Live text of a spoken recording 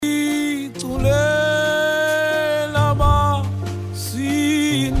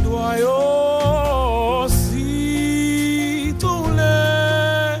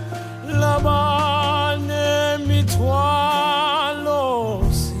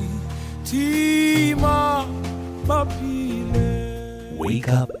Wake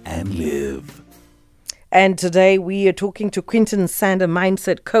up and live. And today we are talking to Quinton, Sander,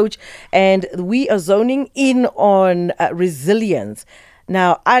 mindset coach, and we are zoning in on resilience.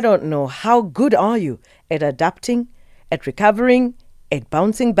 Now, I don't know, how good are you at adapting, at recovering, at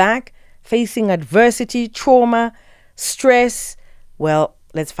bouncing back, facing adversity, trauma, stress? Well,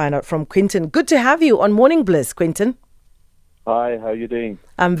 let's find out from Quinton. Good to have you on Morning Bliss, Quinton. Hi, how are you doing?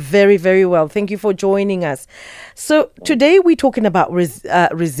 I'm very, very well. Thank you for joining us. So today we're talking about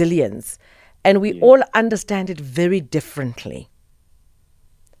resilience, and we all understand it very differently.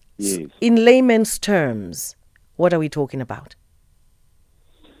 Yes. In layman's terms, what are we talking about?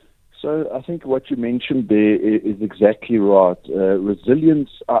 So I think what you mentioned there is exactly right.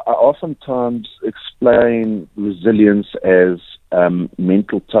 Resilience, I oftentimes explain resilience as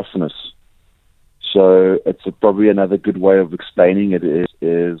mental toughness. So it's probably another good way of explaining it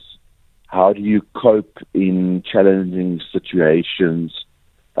is how do you cope in challenging situations,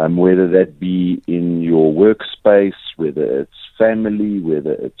 whether that be in your workspace, whether it's family,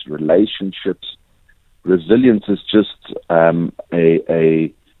 whether it's relationships. Resilience is just a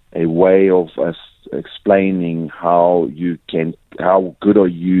way of us explaining how good are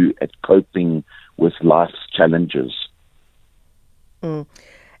you at coping with life's challenges. Mm.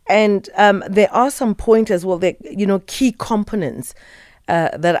 And there are some pointers, key components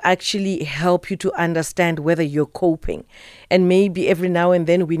that actually help you to understand whether you're coping. And maybe every now and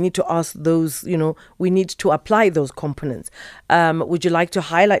then we need to ask those, we need to apply those components. Would you like to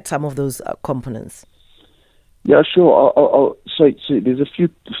highlight some of those components? Yeah, sure. So there's a few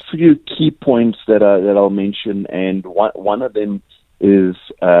key points that I'll mention, and one of them is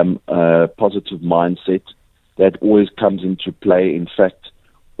a positive mindset that always comes into play. In fact,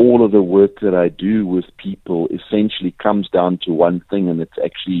 all of the work that I do with people essentially comes down to one thing, and it's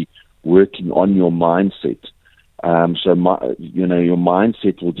actually working on your mindset. Your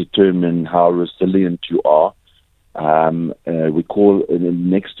mindset will determine how resilient you are. We call the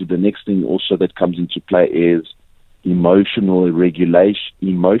next thing also that comes into play is emotional regulation.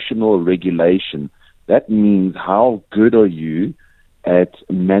 Emotional regulation. That means how good are you at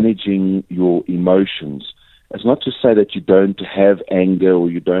managing your emotions. It's not to say that you don't have anger or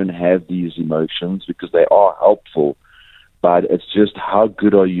you don't have these emotions, because they are helpful, but it's just how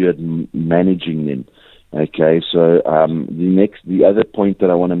good are you at managing them. Okay, so the other point that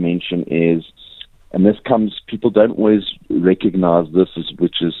I want to mention is, and people don't always recognize this,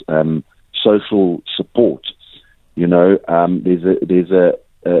 which is social support. If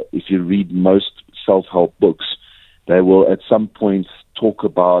you read most self-help books, they will at some point talk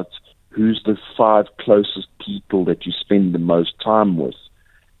about who's the 5 closest people that you spend the most time with.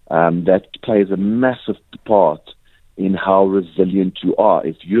 That plays a massive part in how resilient you are.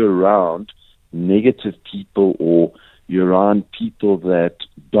 If you're around negative people or you're around people that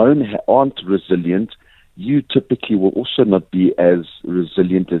aren't resilient, you typically will also not be as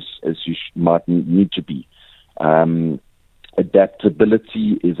resilient as you might need to be.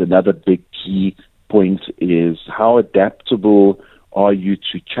 Adaptability is another big key point, is how adaptable are you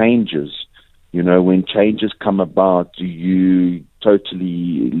to changes? When changes come about, do you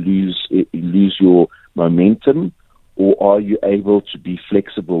totally lose your momentum, or are you able to be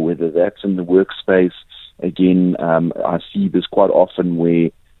flexible, whether that's in the workspace? Again, I see this quite often where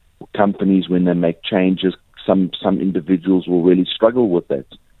companies, when they make changes, some individuals will really struggle with that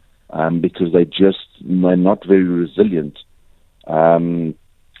because they're not very resilient. A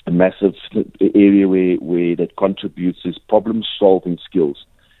massive area where that contributes is problem-solving skills.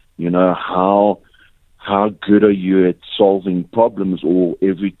 How good are you at solving problems, or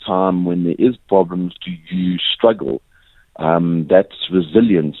every time when there is problems, do you struggle? That's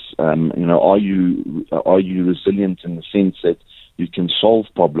resilience. Are you resilient in the sense that you can solve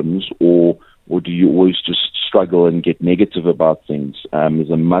problems, or do you always just struggle and get negative about things?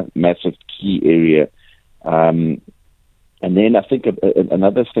 Is a massive key area. And then I think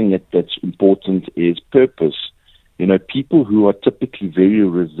another thing that's important is purpose. People who are typically very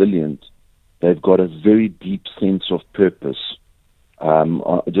resilient, they've got a very deep sense of purpose,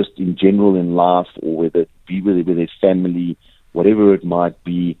 just in general in life, or whether it be with their family, whatever it might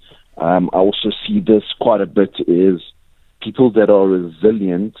be. I also see this quite a bit is people that are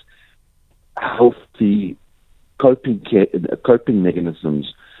resilient, healthy coping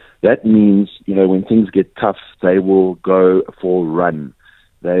mechanisms. That means, when things get tough, they will go for a run.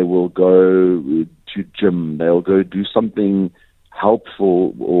 They will go to gym. They'll go do something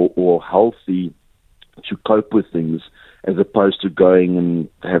helpful or healthy to cope with things, as opposed to going and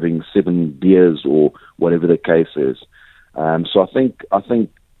having 7 beers or whatever the case is. So I think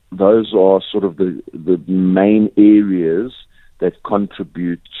those are sort of the main areas that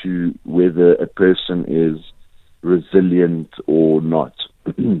contribute to whether a person is resilient or not.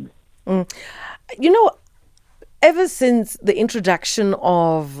 Ever since the introduction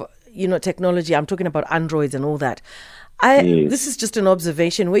of technology, I'm talking about androids and all that. Yes. This is just an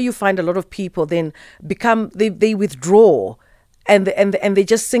observation where you find a lot of people then they withdraw and they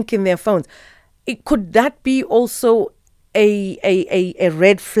just sink in their phones. Could that be also a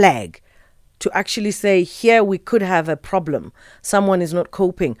red flag to actually say, here we could have a problem? Someone is not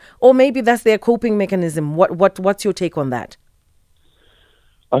coping, or maybe that's their coping mechanism. What's your take on that?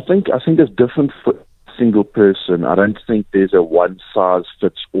 I think it's different for a single person. I don't think there's a one size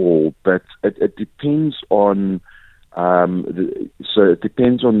fits all, but it depends on. So it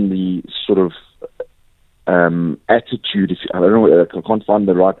depends on the sort of attitude. I don't know, I can't find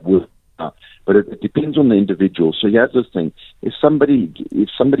the right word now, but it depends on the individual. So here's this thing: if somebody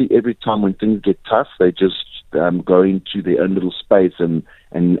every time when things get tough, they just go into their own little space and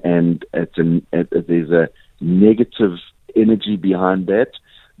there's a negative energy behind that,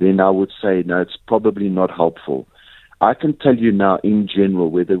 then I would say no, it's probably not helpful. I can tell you now, in general,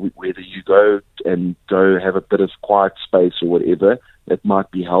 whether you go have a bit of quiet space or whatever, that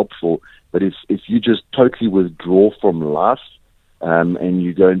might be helpful. But if you just totally withdraw from life and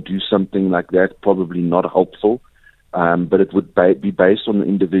you go and do something like that, probably not helpful. But it would be based on the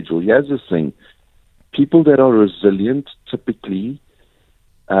individual. Here's the thing: people that are resilient typically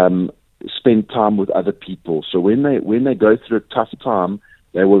spend time with other people. So when they go through a tough time,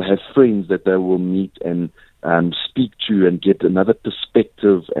 they will have friends that they will meet and speak to and get another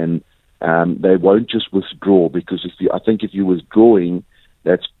perspective, and they won't just withdraw, because I think if you're withdrawing,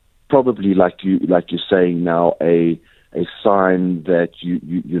 that's probably like you're saying now a sign that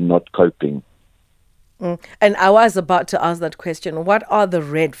you're not coping. And I was about to ask that question. What are the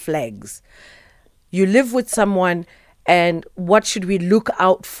red flags? You live with someone, and what should we look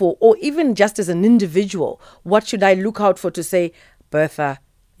out for? Or even just as an individual, what should I look out for to say, Bertha,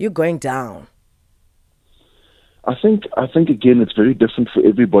 you're going down? I think again, it's very different for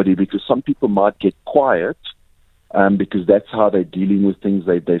everybody, because some people might get quiet because that's how they're dealing with things.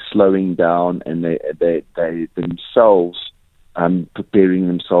 They're slowing down, and they themselves preparing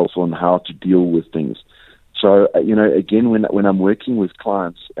themselves on how to deal with things. So again, when I'm working with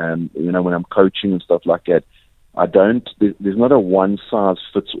clients, when I'm coaching and stuff like that, there's not a one size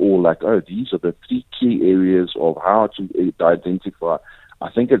fits all. Like, oh, these are the 3 key areas of how to identify.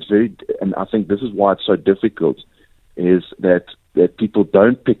 I think and I think this is why it's so difficult, is that people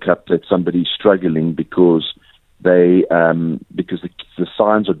don't pick up that somebody's struggling because the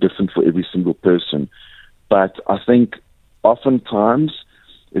signs are different for every single person. But I think oftentimes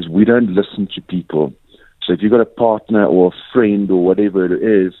is we don't listen to people. So if you've got a partner or a friend or whatever it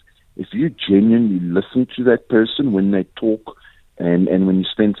is, if you genuinely listen to that person when they talk and when you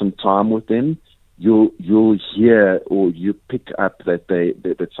spend some time with them, you'll hear or you pick up that they're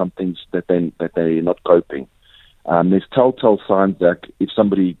not coping. There's telltale signs that if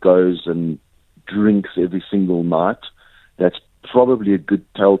somebody goes and drinks every single night, that's probably a good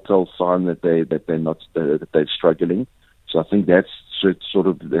telltale sign that they're struggling. So I think that's sort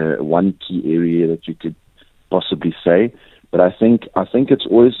of the one key area that you could possibly say. But I think it's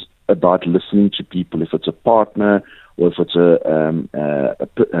always about listening to people. If it's a partner or if it's a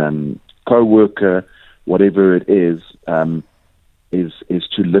co-worker, whatever it is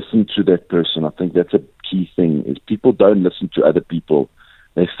to listen to that person. I think that's a key thing. Is people don't listen to other people.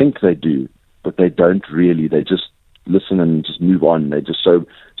 They think they do, but they don't really. They just listen and just move on. They're just so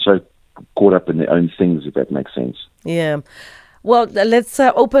caught up in their own things, if that makes sense. Yeah. Well, let's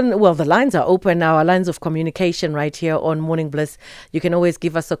open. Well, the lines are open now. Our lines of communication right here on Morning Bliss. You can always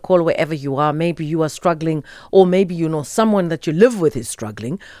give us a call wherever you are. Maybe you are struggling, or maybe you know someone that you live with is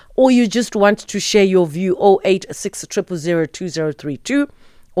struggling, or you just want to share your view. 086 000 2032.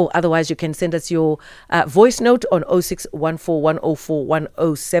 Or otherwise, you can send us your voice note on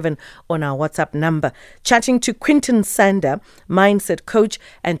 0614104107 on our WhatsApp number. Chatting to Quinton Sander, mindset coach,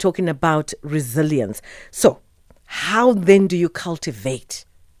 and talking about resilience. So, how then do you cultivate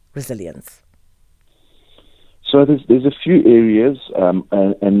resilience? So there's a few areas,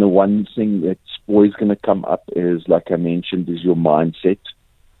 and the one thing that's always going to come up is, like I mentioned, is your mindset.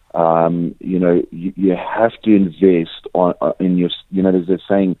 You have to invest in your. There's a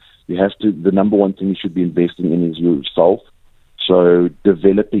saying, the number one thing you should be investing in is yourself. So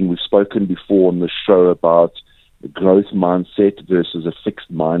developing. We've spoken before on the show about the growth mindset versus a fixed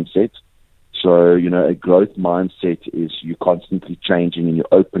mindset. So, a growth mindset is you constantly changing and you're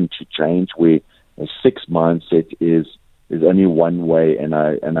open to change, where a fixed mindset is there's only one way, and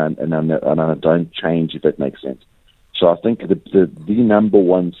I don't change, if that makes sense. So I think the number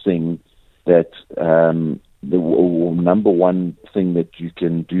one thing that number one thing that you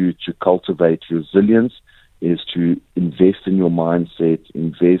can do to cultivate resilience is to invest in your mindset,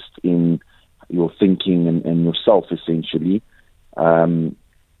 invest in your thinking and yourself, essentially.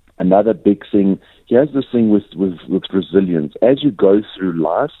 Another big thing, here's the thing with resilience. As you go through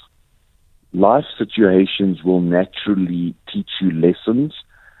life situations will naturally teach you lessons,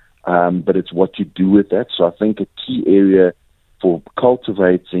 but it's what you do with that. So I think a key area for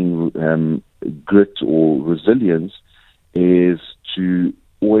cultivating grit or resilience is to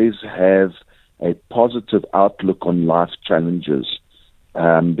always have a positive outlook on life challenges,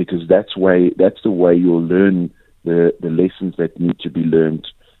 because that's the way you'll learn the lessons that need to be learned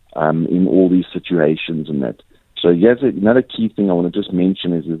in all these situations and that. So yes, another key thing I want to just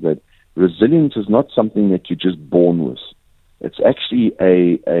mention is that resilience is not something that you're just born with. It's actually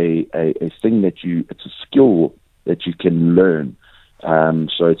a thing it's a skill that you can learn.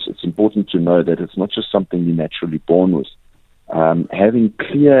 So it's important to know that it's not just something you're naturally born with. Having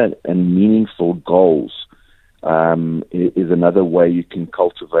clear and meaningful goals is another way you can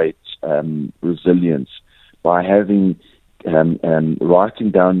cultivate resilience, by having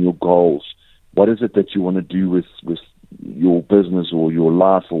writing down your goals. What is it that you want to do with your business or your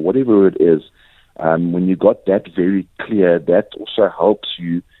life or whatever it is? When you got that very clear, that also helps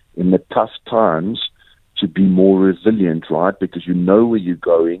you in the tough times to be more resilient, right? Because you know where you're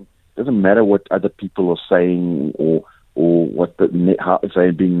going. It doesn't matter what other people are saying or what if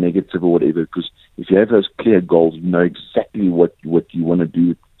they're being negative or whatever. Because if you have those clear goals, you know exactly what you want to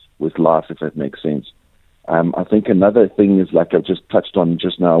do with life, if that makes sense. I think another thing is, like I've just touched on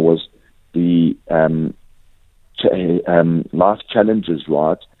just now, was the life challenges,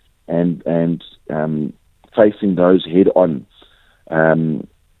 right? And facing those head on.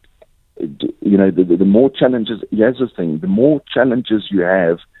 The more challenges, here's the thing, the more challenges you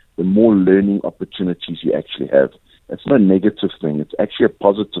have, the more learning opportunities you actually have. It's not a negative thing. It's actually a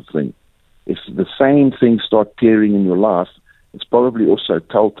positive thing. If the same things start appearing in your life, it's probably also a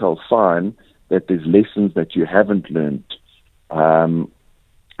telltale sign that there's lessons that you haven't learned. And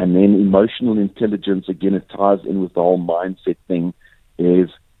then emotional intelligence, again, it ties in with the whole mindset thing, is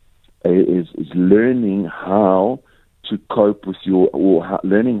learning how to cope with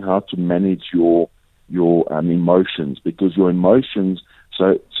learning how to manage your emotions, because your emotions,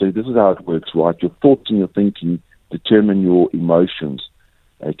 so this is how it works, right? Your thoughts and your thinking determine your emotions.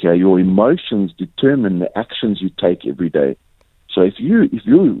 Okay, your emotions determine the actions you take every day. So if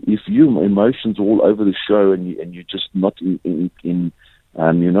your emotions are all over the show and you're just not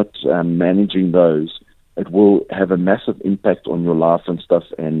you're not managing those, it will have a massive impact on your life and stuff.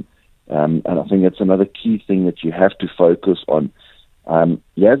 And I think that's another key thing that you have to focus on.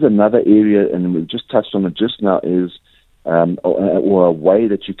 Here's another area, and we just touched on it just now, is or a way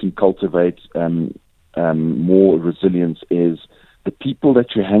that you can cultivate more resilience is the people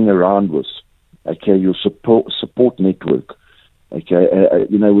that you hang around with. Okay, your support network. Okay,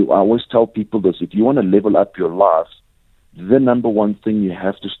 I always tell people this: if you want to level up your life, the number one thing you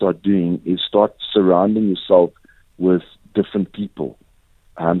have to start doing is start surrounding yourself with different people.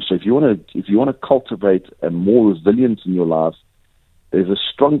 So if you want to cultivate more resilience in your life, there's a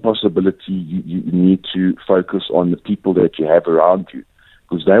strong possibility you need to focus on the people that you have around you,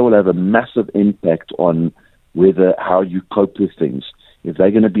 because they will have a massive impact on how you cope with things. If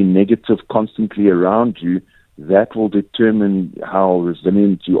they're going to be negative constantly around you, that will determine how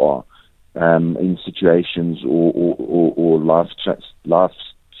resilient you are in situations or life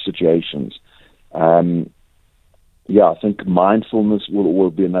situations. I think mindfulness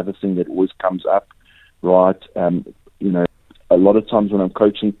will be another thing that always comes up, right? A lot of times when I'm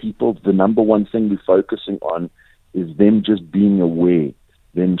coaching people, the number one thing we're focusing on is them just being aware,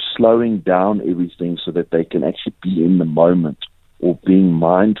 them slowing down everything so that they can actually be in the moment, or being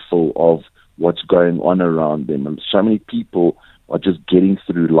mindful of what's going on around them. And so many people are just getting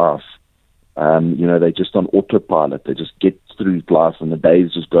through life. They're just on autopilot. They just get through life and the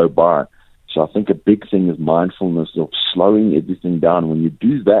days just go by. So I think a big thing is mindfulness, of slowing everything down. When you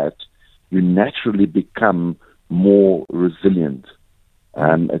do that, you naturally become more resilient.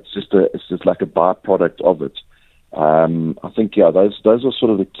 It's just like a byproduct of it. I think, those are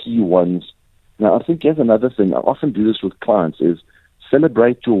sort of the key ones. Now, I think here's another thing. I often do this with clients, is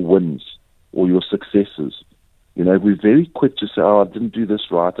celebrate your wins or your successes. We're very quick to say, I didn't do this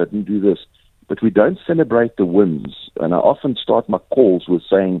right, I didn't do this. But we don't celebrate the wins. And I often start my calls with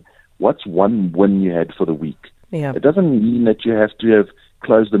saying, what's one win you had for the week? Yeah. It doesn't mean that you have to have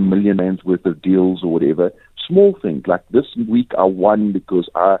closed $1 million worth of deals or whatever. small things. Like this week I won because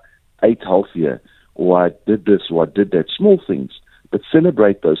I ate healthier, or I did this, or I did that. Small things, but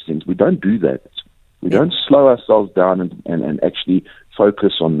celebrate those things. We don't do that. We don't slow ourselves down and actually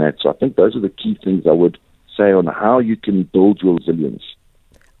focus on that. So I think those are the key things I would say on how you can build your resilience.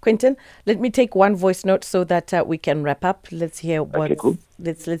 Quinton, let me take one voice note so that we can wrap up. Let's hear Okay, cool.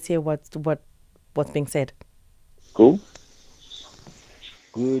 let's hear what's being said. Cool.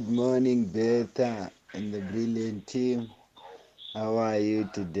 Good morning, Bertha and the brilliant team. How are you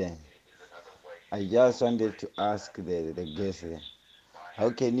today? I just wanted to ask the guest there, how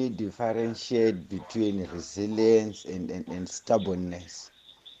can you differentiate between resilience and stubbornness?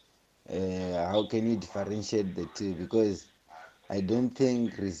 How can you differentiate the two? Because I don't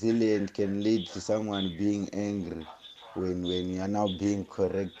think resilient can lead to someone being angry when you are now being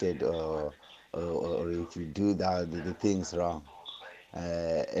corrected or if you do the things wrong.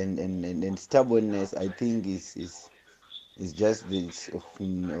 And stubbornness, I think, is just this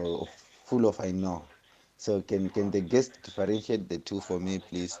full of I know. So can the guest differentiate the two for me,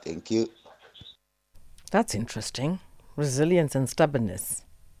 please? Thank you. That's interesting. Resilience and stubbornness.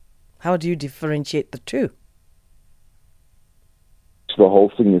 How do you differentiate the two? So the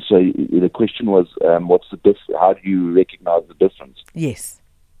whole thing is, so the question was, what's the how do you recognize the difference? Yes.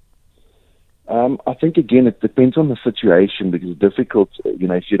 I think, again, it depends on the situation, because it's difficult,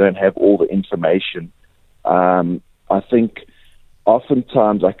 if you don't have all the information. I think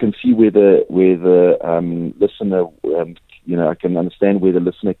oftentimes I can see where the listener, I can understand where the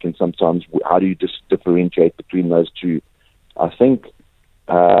listener can sometimes, how do you just differentiate between those two? I think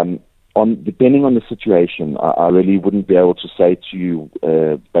depending on the situation, I really wouldn't be able to say to you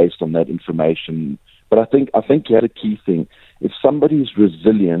based on that information. But I think you had a key thing. If somebody is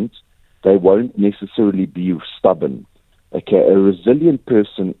resilient, they won't necessarily be stubborn. Okay, a resilient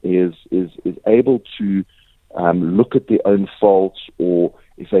person is able to look at their own faults, or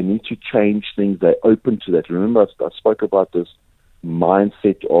if they need to change things, they're open to that. Remember, I spoke about this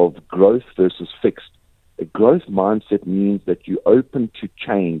mindset of growth versus fixed. A growth mindset means that you're open to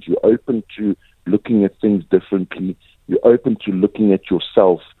change. You're open to looking at things differently. You're open to looking at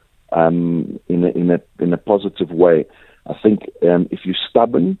yourself in a positive way. I think if you're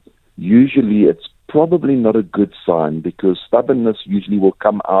stubborn, usually it's probably not a good sign, because stubbornness usually will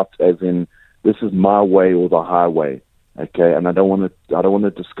come out as in, this is my way or the highway, okay? And I don't want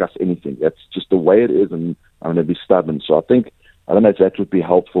to discuss anything. That's just the way it is, and I'm going to be stubborn. So I don't know if that would be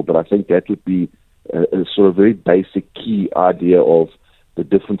helpful, but I think that would be a sort of very basic key idea of the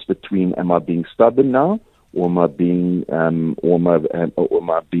difference between, am I being stubborn now, or am I being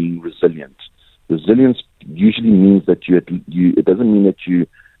resilient? Resilience usually means that it doesn't mean that you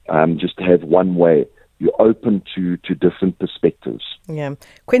just have one way. You're open to different perspectives. Yeah.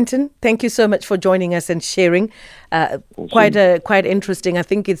 Quinton, thank you so much for joining us and sharing. Awesome. Quite interesting. I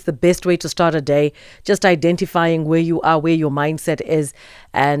think it's the best way to start a day, just identifying where you are, where your mindset is.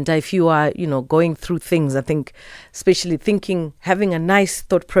 And if you are, going through things, I think especially having a nice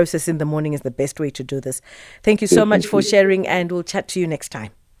thought process in the morning is the best way to do this. Thank you so much for sharing, and we'll chat to you next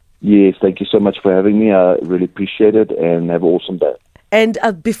time. Yes, thank you so much for having me. I really appreciate it, and have an awesome day. And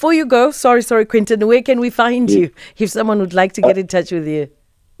before you go, sorry, Quinton, where can we find you if someone would like to get in touch with you?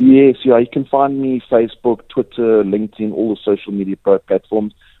 Yes, you can find me Facebook, Twitter, LinkedIn, all the social media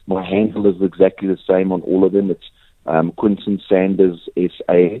platforms. My handle is exactly the same on all of them. It's Quinton Sanders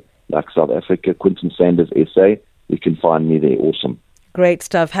SA, like South Africa, Quinton Sanders SA. You can find me there. Awesome. Great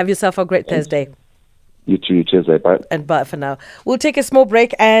stuff. Have yourself a great Thursday. You too. Cheers, bye. And bye for now. We'll take a small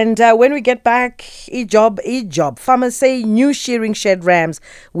break, and when we get back, job. Farmers say new shearing shed rams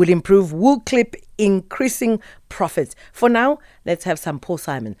will improve wool clip, increasing profits. For now, let's have some Paul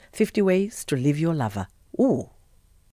Simon, 50 Ways to Leave Your Lover. Ooh.